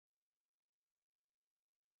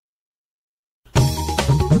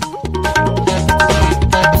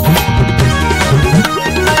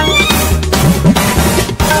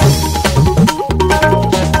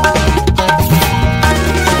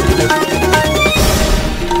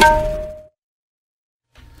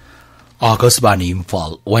Akasbani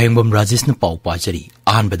Imphal, Wahengbam Rajesh na pau pajari,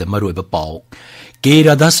 ahanbada maruiba pau.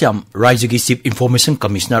 K.Radhasyam, Rajagi Chief Information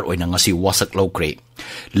Commissioner oina ngasi wasak lawkre.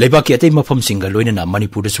 Leibaki atay mafamsingga loina na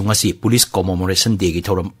Manipur dasu ngasi Police Commemoration Day gi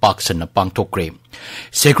thoram paksan na pangthokre.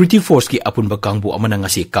 Security Force ki apunba kangbu amana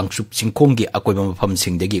ngasi kangsup singkhong gi akoiba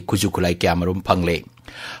mafamsingdagi kujukulai kyamarum phangle.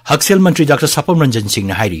 Haksel Mantri Dr. Sapam Ranjan Singh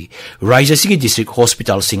na hairi, Raija Sigi District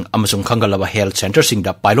Hospital Singh amasung Khangalaba Health Center Singh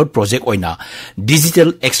da pilot project oina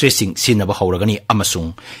digital X-ray Singh sinaba hauragani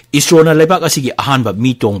amasung ISRO na lebak asigi ahanba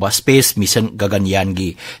mi tongba space mission Gaganyaan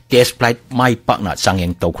gi test flight mai pakna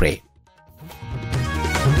changyeng tawkre.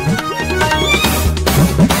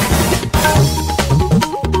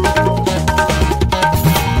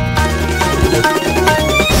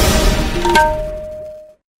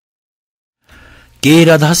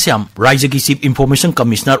 K.Radhasyam, Rajagi Chief Information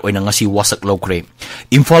Commissioner oina ngasi wasak lawkre.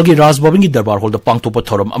 Imphal gi Raj Bhavan gi darbar hall da pangtopa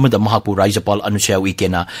thoram amada Mahapu Rajapal Anusaya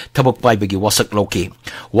Wikena thabak paibagi wasak lawke.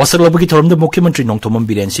 Wasak lawbagi thoram da Mukhyamantri Nongthomam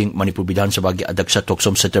Biren Singh, Manipur Vidhan Sabha gi Adyaksha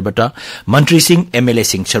Toksom Satrabata, Mantri Singh, MLA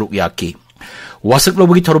Singh saruk yaki. Wasak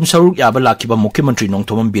lawbagi thoram saruk yaba lakiba Mukhyamantri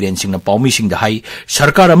Nongthomam Biren Singh na paumi sing da hai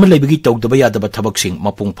sarkar ama leibagi tawdaba yadaba thabak sing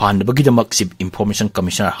mapung phanbagi damak Chief Information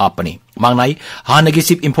Commissioner hapani. Mangnai hanagi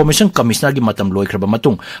Chief Information Commissioner gi matam loikraba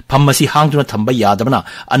matung phammasi hangduna thamba yadabana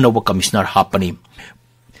anoba Commissioner hapani.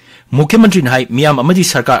 Mukhyamantri hai miyam amadi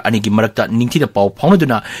sarkar anigi marakta ningthida pau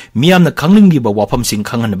phaunaduna miyam na khangningiba wafam sing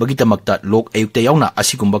khanghanbagi damakta lok ayukta yauna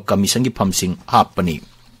asigumba commission gi phamsing hapani.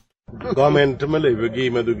 Government Malayagi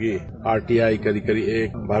Madugi RTI Kari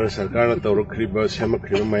Ek Bharat Sarkar Taurokriba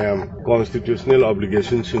Shamakriba Mayam constitutional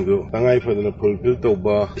obligations single Tangai for the fulfill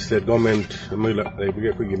Toba state government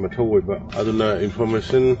Malayagi Matoba Aduna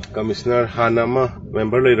Information Commissioner Hanama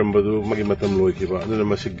member Layrambadu Magimatam Loikiba Aduna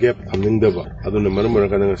Masi Gap Hamindaba Aduna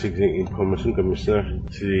Maramaraka Information Commissioner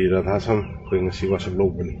Sri Radhasam Pringasi Wasak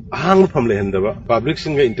Lobani Hang from Lehendaba public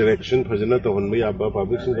singer interaction Pajana Tohan Bayaba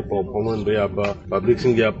public singer Popon Bayaba public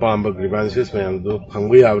singer Pam grievances mayam do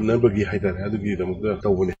hangwe abna bagi haidar adugi damukda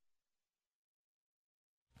tawbani.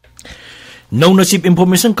 No Chief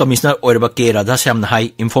Information Commissioner oirba K.Radhasyam na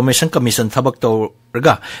hai Information Commission thabak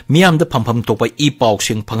tawraga miyam da phampham topa e-paw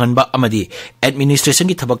sing phanganba amadi administration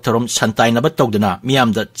gi thabak thorom santainaba tawdana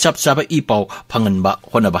miyam da chapchaba e-paw phanganba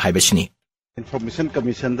honaba haibasini. Information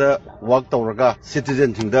Commission da work tawraga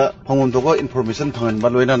citizen thingda phangondoko information phangan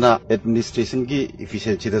baloina na administration ki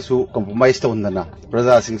efficiency da su compromise tawndana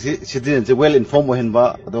praja singsi citizen je well informed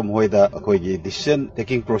hohenba adom hoida akoi gi decision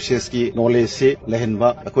taking process ki knowledge se lehenba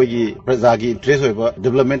akoi gi praja gi interest hoiba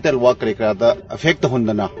developmental work kare da affect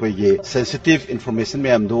hondana akoi gi sensitive information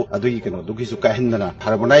mayam do adugi kano dugi su kahendana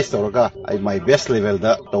harmonize tawraga I my best level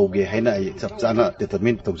da tawge haina I chapchana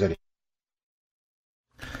determine tawjari.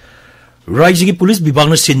 Raijagi Police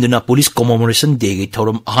Bibangna Sinduna Police Commemoration Day gi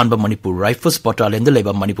thoram ahanba Manipur Rifles Battalion da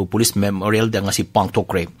leba Manipur Police Memorial da ngasi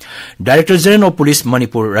pangthokre. Director General of Police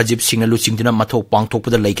Manipur Rajiv Singh lu singduna mathok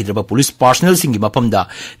pangthokpada laikidraba police personnel singi mapamda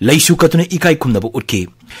leisu katuna ikai khumnaba utki.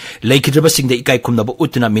 Laikidraba singda ikai khumnaba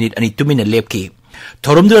utuna minute ani tumina lepki.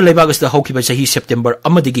 Thorumdra Lebagas da Hokiba Sahi September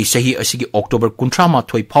Amadigi Sahi Asigi October Kuntrama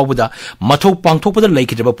Toy Pawda mathok pangthokpada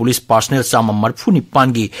laikidraba police personnel sama marfuni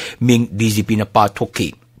pangi ming DGP na pa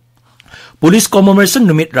thokki. Police Commemoration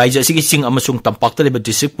Numit Raija Sigi Sing Amasung Tampakta Leba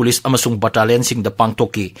District Police Amasung Battalion Sing da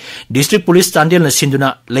Pangtoki District Police Standel na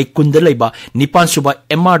Sinduna Laikunda Leba Nipan Suba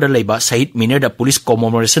MR da Leba Sahit Miner da Police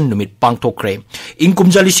Commemoration Numit Pangtokre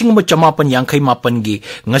Inkumjali Sing Chamapan Yangkai Mapan gi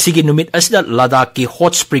Ngasigi Numit Asda Ladakh ki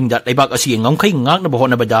Hot Spring da Lebak Asigi Ngangkai Ngak na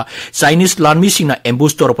Bahona Bada Chinese Lanmi Sing na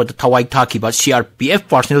Ambush Toropa da Thawai Thaki ba CRPF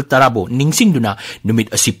personnel Tarabo Ningsing Duna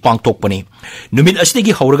Numit Asi Pangtokpani Numit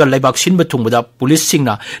Asigi Hauraga Lebak Sinba Tungbada Police Sing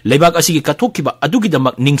na Lebak Asigi Katokiba adugi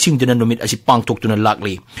damak ningsing duna numit asi pangtok tuna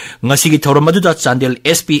lakli ngasigi thoram aduda Chandel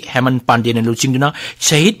SP Heman Pandey na luching duna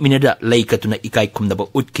shahid minada laikatuna ikai khumnaba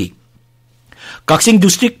utki Kaksing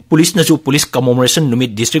District Police nasu Police Commemoration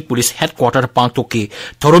Numit District Police Headquarter pangtoki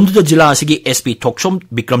thoram duda jila asigi SP Thoksom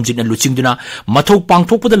Bikramjit na luching duna mathok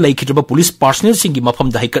pangtokpada laikitraba police personnel singi mafam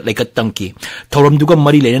da haikat laikat tangki thoram duga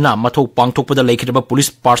mari lena mathok pangtokpada laikitraba police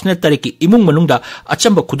personnel tariki imung manungda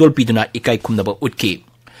achamba khudol piduna ikai khumnaba utki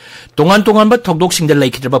Tongan ba thokdok singda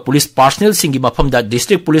laikitraba police personnel singi mafamda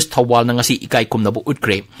District Police Thawal na ngasi ikai khumnaba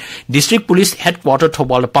utkre District Police Headquarter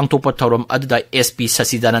Thawal pangtopa thoram aduda SP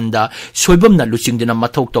Sasidananda soibam na luchingdina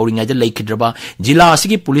mathok tawringa da laikitraba jila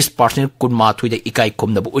asigi police personnel kunma thuida ikai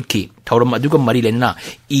khumnaba utki thoram aduga mari lena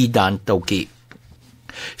idan tawki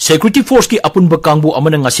Security Force ki apunba kangbu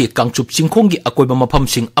amana ngasi kangchup chingkhong gi akoiba mafam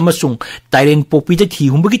sing amasung Tairen Popi da thi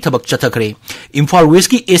humbagi thabak chathakre. Imphal West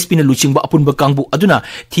ki SP na luchingba apunba kangbu aduna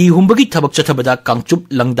thi humbagi thabak chathabada kangchup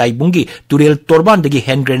langdai bungi Turel Torban dagi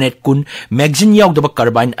hand grenade kun magazine yaudaba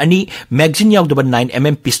carbine ani magazine yaudaba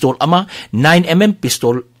 9mm pistol ama 9mm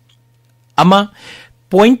pistol ama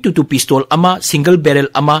 .22 pistol ama single barrel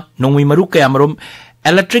ama nongwi maru kayamarom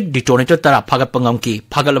electric detonator tara phagat pangam ki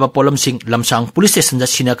phagalaba polam sing lamsang police station da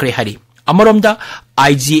sinakre hari amaromda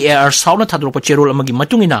IGAR sauna thadropa cherol amagi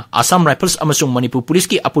matungina Assam Rifles amasung Manipur Police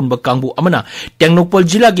ki apunba kangbu amana Tengnokpal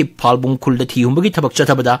jila gi Phalbung khulda thi humbagi thabak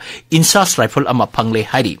chathabada Insas Rifle ama phangle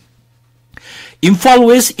hari Imphal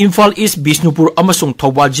West, Imphal East, Bisnupur amasung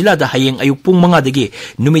Thobal jila da hayeng ayuk pung mga dagi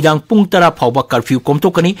numidang pung tara phawba curfew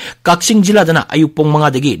komtokani Kaksing jila dana ayuk pung mga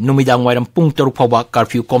dagi numidang wairam pung taru phawba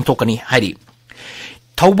curfew komtokani hari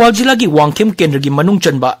Thobal jila gi Wangkhem Kendra gi manung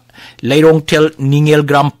chanba Lairong Tel Ningel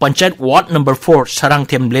Gram Panchayat Ward number 4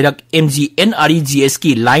 Sarangthem Lerak MGNREGS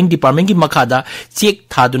ki line department ki makada check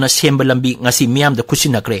thaduna semba lambi ngasi miam da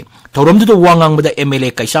khusinakre thorom du wangang bada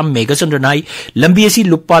MLA Kaisam Megachandra nai lambi asi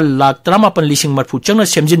lupa lakh 38 marfu changna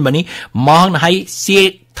semjin bani mahang hai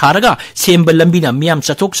se Tharaga semba lambi na miam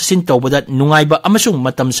chathok sasin tawbada nungaiba amasung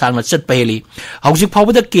matam sangna chatpa heli haujik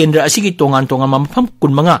phawbada kendra asigi tongan mafam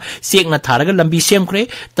kunmanga sekna tharaga lambi semkhre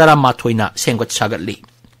tara mathoina senggot sagatli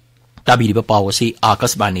Tabiriba Pawasi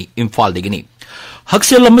Akasbani Imphal Digini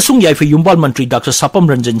Haksel amasung yaifa yumbal mantri Dr. Sapam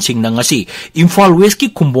Ranjan Singh nangasi Imphal West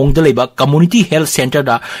ki Kumbong daleba Community Health Center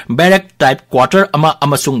da Barrack Type Quarter ama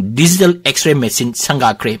amasung Digital X-ray Machine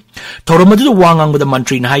sangakre Thoramadu wangang bada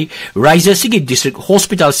mantri nahai Raija sigi District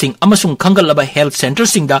Hospital Singh amasung Khangalaba Health Center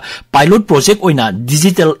Singh da Pilot Project oina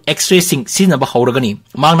Digital X-ray Singh sinaba hauragani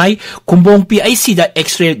mangnai Kumbong PIC da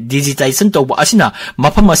X-ray digitization tawba asina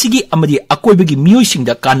mafam asigi amadi akoibagi miyoi sing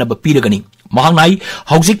da kanaba piragani Mahangnai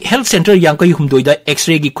Haujik Health Center Yankai Humdoida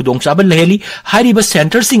X-ray gi Kudong Saban Laheli Hariba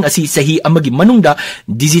Center Sing asi Sahi Amagi Manungda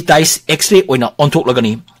Digitize X-ray oina ontok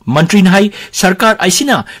lagani Mantri Nahai Sarkar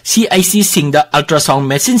Aisina CIC Singda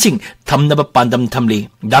Ultrasound Machine Sing Thamnaba Pandam Thamli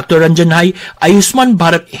Dr. Ranjan Hai Ayushman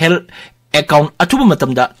Bharat Health Account Atuba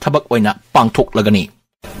Matamda Thabak oina pangthok lagani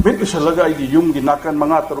Mit isalaga ay yung ginakan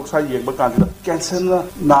mga tarok sa iyeg bakanta cancer na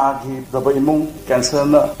nagi daba imong cancer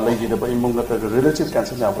na lagi daba imong na relative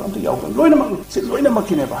cancer na wala yaw loy naman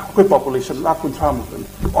kineba ko population la kun tha mo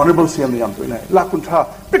honorable CM yam to ina la kun tha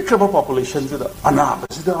picture population sida ana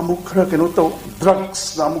sida amuk khra keno to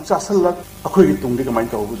drugs na amuk chasal la akoi gi tungdi kamai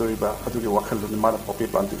to bu doi ba adu gi wakhal ni mara poppy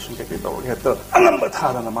plantation ke to heta angam ba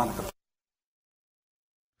thara na man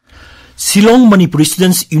Shillong Manipuri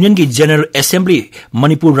Students Union ki General Assembly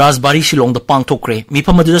Manipur Rajbari Shillong da pangthokre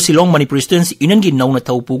miphamadu Shillong Manipuri Students Union ki nauna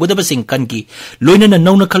thaupugadaba sing kanki loina na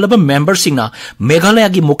nauna khalaba member singna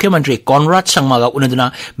Meghalaya gi Mukhyamantri Conrad Sangmaga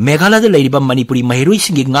unaduna Meghalaya da leiriba Manipuri mahiroi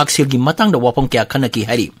singi ngaksel gi matang da wapam kya khanaki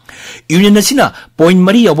hari Union asina point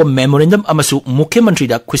mari yawa memorandum amasu Mukhyamantri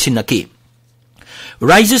da khusinaki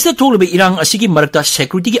Rises the told Irang Asigi Marakta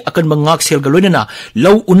security akan mangak sel galonana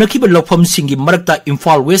low unakiba lopam singi Marakta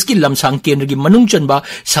Imphal West ki lamsang kenrgi manungchanba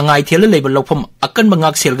sangai thela label lopam akan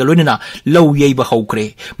mangak sel galonana low yeiba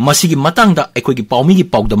haukre masigi matangda ekogi paumi gi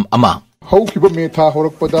paudam ama Haukiba Metha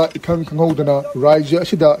Horakpada Ikang Kangodana, Raja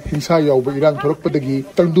Asida, Hinsaya, Irang Torokpadagi,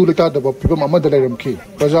 Tandulata, the Pibam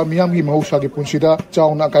Amadalamki, Raja Miami Mahusagi Punsida,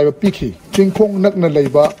 Chauna Kaiba Piki, King Kong Nakna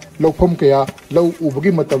Leba, Lopom Kaya, Low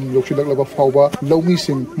Ubugimatam, Yoshilaba Fauba, Low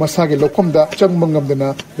Missing, Masagi Lokomda, Chang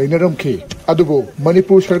Mangamdana, Lainaramki, Adugo,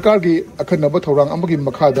 Manipur Sharkargi, Akanabatorang Amagi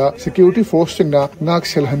Makada, Security Force Singna,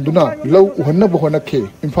 Naksel Handuna, Low Uhanabohanaki,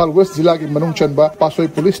 Imphal West Zilagi Manungchanba, Pasoi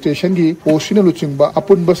Police Station Gi, Oshina Luchingba,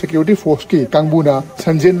 Apunba Security Force Ki, Kangbuna,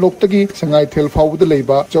 Sanjen Loktagi, Sangai Tel Fauda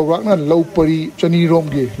Leba, Jawrakna Low Pari, Chani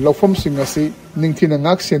Romgi, Lofam Singasi, Ningtina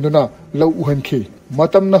Ngak Senduna, Low Uhanki.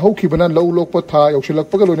 Matam na Hokibana Low Lokpatha, Yoshilak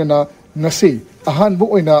Pagalona, Nasi, Ahan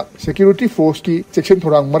Buoina, Security Force Ki, Section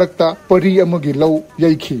Torang Marakta, Pari Amagi Low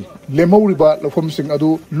Yaiki. Lemo riba lofam sing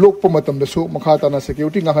adu lok pamatam da so makhata na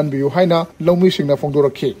security ngahan biu haina lomi sing na fongdora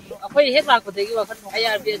ke akhoi hek lak pategi wa khan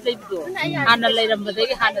ayar be sei bido hana leiram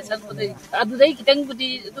pategi hana sang pategi adu dai kitang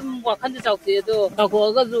budi dum wa khan da chawte do ka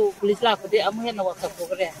ko ga ju police lak pategi amu hen na wa khak ko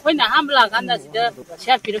gre hoi na ham la kan da sida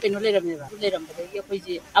shar piro ke no leiram ne ba leiram pategi akhoi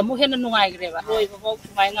ji amu hen na nungai gre ba loi ba bok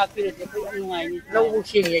mai ngak piro de khoi nungai ni lo u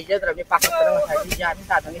sing ye ja dra me pak tra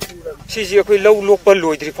Sisi akoi low local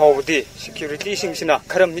loidri fawdi security singsina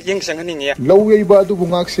kharam yeng sanghaninge low yeba adu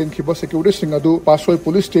bungak senkhiba security sing adu Pasoi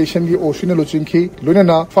police station gi osina luchingki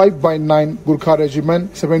loinana 5/9 Gurkha regiment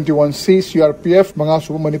 71C CRPF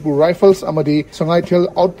Mangasu Manipur rifles amadi Sangaithel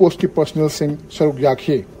outpost ki personnel sing saruk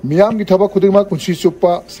yakhi miyam gi thaba khudingma kunsi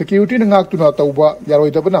chupa security nangak tuna tauba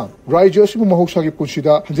yaroidabana raija simu mahoksa gi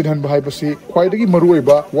punsida hanjinhan bahai basi khwaidagi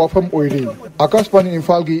maruiba wafam oiri Akashbani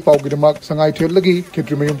Imphal gi pawgidamak Sangaithel lagi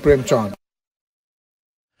Ketrimayum Premchand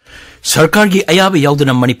Sarkar gi ayaba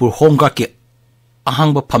yaudana Manipur Home Guard ki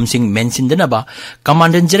ahangba phamsing mensindanaba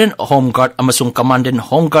Commandant General Home Guard amasung Commandant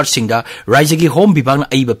Home Guard singda raijagi home bibangna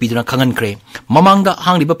aiba piduna khangankre mamangda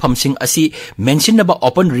hangliba phamsing asi mensinaba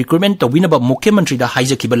open recruitment tawinaba Mukhyamantri da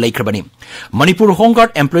haijakiba laikhrabani Manipur Home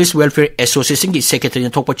Guard Employees Welfare Association gi secretary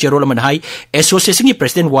thokpa cherol man hai association gi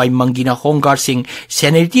president Wai Mangina Home Guard sing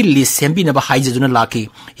seniority list sembinaba haijaduna laki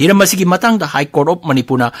hiramasigi matangda High Court of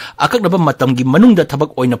Manipurna akaknaba matamgi manungda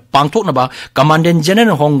thabak oina pangthoknaba Commandant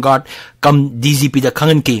General Home Guard kam DGP da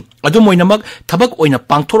khangan ki adu moinamak thabak oina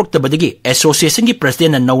pangthorok tabadagi association gi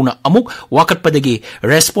president na nauna amuk wakat padagi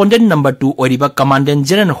respondent number 2 oiriba Commandant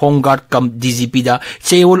General Home Guard kam DGP da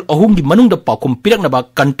cheyol ahum gi manung da pakum piraknaba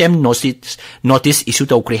contempt notice issue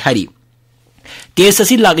tawkre hari Case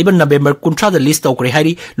asi lagiban November kuntra da list tawkre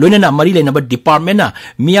hari loinana mari lenaba department na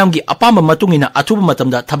miyam gi apamba matungina athuba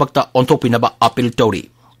matamda thabakta onthopinaba appeal tawri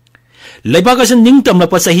Leibagasan ning tamla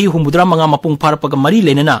pa sahi humudra mga mapung parapaga mari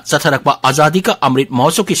lenana satharakpa Azadi ka Amrit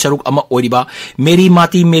Mahotsav ki saruk ama oiriba Meri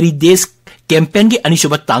Mati Meri Desh campaign gi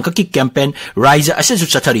anisuba tangkak ki campaign Raija asesu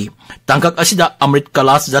sathari tangkak asida Amrit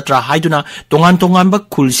Kalas Jatra haiduna tongan ba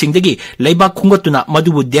khul singdagi leibak khungatuna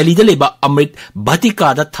madubu Delhi da leba Amrit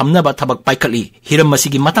Bhatika da thamnaba thabak paikali hiram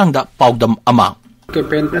masigi matangda paudam ama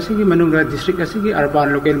campaign asigi manungda district asigi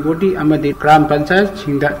urban local body amadi gram panchayat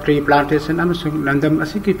singda tree plantation amasung landam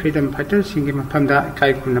asigi freedom fighters singi mafamda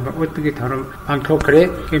kai kunaba otgi thorom pangthokre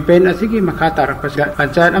campaign asigi makha tarakpasa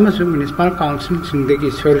panchayat amasung municipal council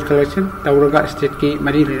singdagi soil collection tawraga state ki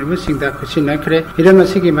mari lema singda khusina khre hiram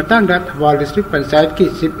asigi matangda Thawal district panchayat ki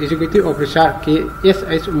chief executive officer ki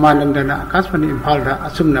SH Umanandana Akashbani Imphal da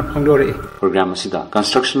asumna phangdore program asida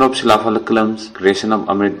construction of silafal columns creation of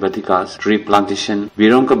Amrit Batikas tree plantation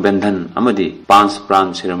Virongka Bendhan amadi Pans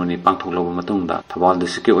Pran ceremony pangthokloba matungda Thawal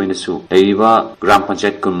district ki oinasu leiba gram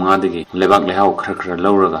panchayat kun mangadagi lebak lehau khra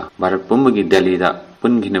lauraga Bharat pumbagi Delhi da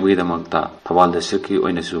punginabagi damakta Thawal district ki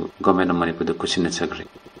oinasu government of Manipur da kuchina chakre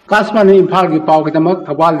Akashbani Imphal gi pawgidamak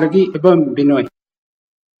Thawal dagi ebam Binoy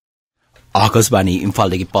Akashbani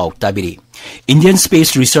Imphal dagi paw tabiri Indian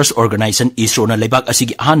Space Research Organization ISRO na lebak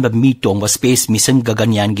asigi ahanba mi tongba space mission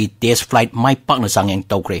Gaganyaan gi test flight mai pakna sangyang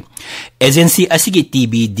tawkre agency asigi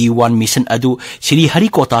TB-D1 mission adu Sri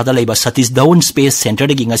Harikota da leba Satish Dhawan Space Center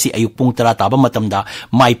dagi ngasi ayuk pung 10 taba matamda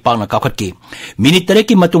mai pakna kakhatki minute 3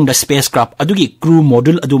 ki matungda spacecraft adugi crew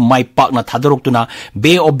module adu mai pakna thadoroktuna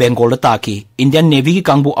Bay of Bengal da taki Indian Navy gi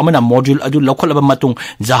kangbu amana module adu lokholaba matung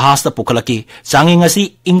jahaz ta pukhalaki sangi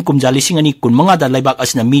ngasi ingkum jalising ani kunmanga da lebak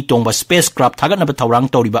asina mi tongba space craft thagatnaba thaurang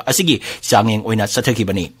tawriba asigi changeng oina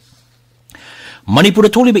sathakibani Manipur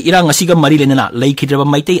tholiba irang asiga mari lenana leikhidraba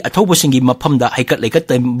maitei athobasingi maphamda haikat leikat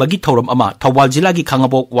bagi thoram ama Thawal jila gi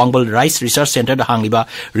Khangabok Wangbal Rice Research Center da hangliba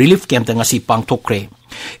relief camp ta ngasi pangthokre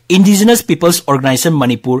Indigenous Peoples Organization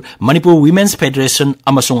Manipur Manipur Women's Federation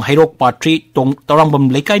amasung Hairok Patri Torangbam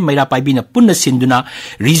Lekai Maira Paibina punna sinduna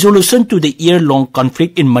resolution to the year-long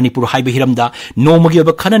conflict in Manipur haiba hiramda nomagi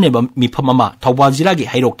ba khananeba miphamama Thawal jila gi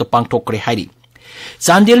Hairok ta pangthokre hairi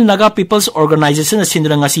Sandel Naga People's Organization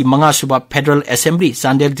sinduna ngasi manga suba Federal Assembly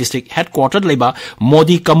Sandel District Headquarter leba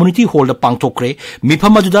Modi Community Hall da pangthokre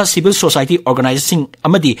miphamadu civil society organization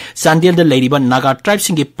amadi Sandel da leiriba Naga Tribe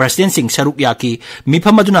singi president sing saruk yaki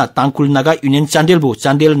miphamaduna Tangkul Naga Union Sandel bu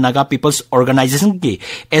Sandel Naga People's Organization ki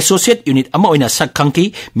associate unit ama oina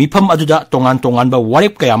sakhangki miphamadu tongan ba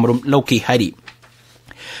warep kayamrum loki hari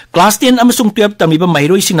Class 10 amasung 12 tamiba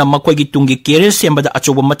mairoi singna makoigi tungi career sembada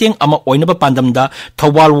achoba mateng ama oinaba pandamda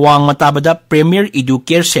Thawal wang matabada Premier Edu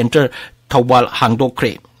Care Center Thawal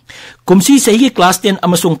hangdokre Kumsi sahi class 10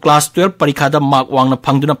 amasung class 12 parikhada mark wangna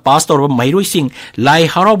phangduna pass torba mairoi sing Lai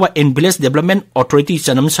Harawa and Village Development Authority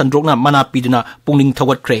chanam sandrokna mana piduna pungling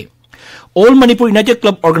thawatkre All Manipur United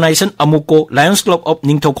Club Organization Amuko Lions Club of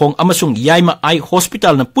Ningthokong amasung Yaima Eye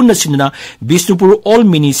Hospital na punna sinuna Bisnupur All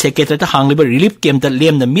Mini Secretary ta hangliba relief camp ta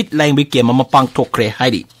lem na mid line bi camp ama pangthokre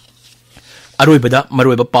hairi Aroibada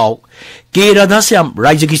maroiba paw K Radhasyam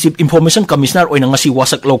Raja ki Chief Information Commissioner oina ngasi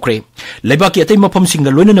wasak lokre leba ki atay mafam singa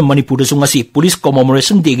loina na Manipur da ngasi Police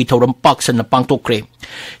Commemoration Day gi thoram paksan na pangtokre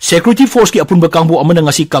Security Force ki apunba kangbu amana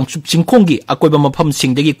ngasi kangsup singkhong gi akoiba mafam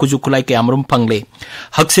singdagi kujukulai kayamrum pangle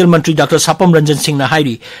Haksel Mantri Dr. Sapam Ranjan Singh na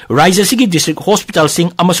hairi Raja sigi District Hospital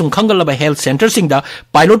Singh amasung Khangalaba Health Center Singda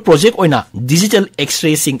pilot project oina digital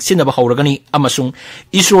x-ray sing sinaba hauragani amasung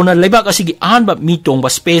ISRO na leba asigi ahanba mi tongba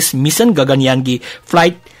space mission Gaganyaan gi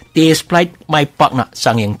flight test flight mai pakna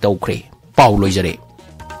sangyang tawkre Paulo Jare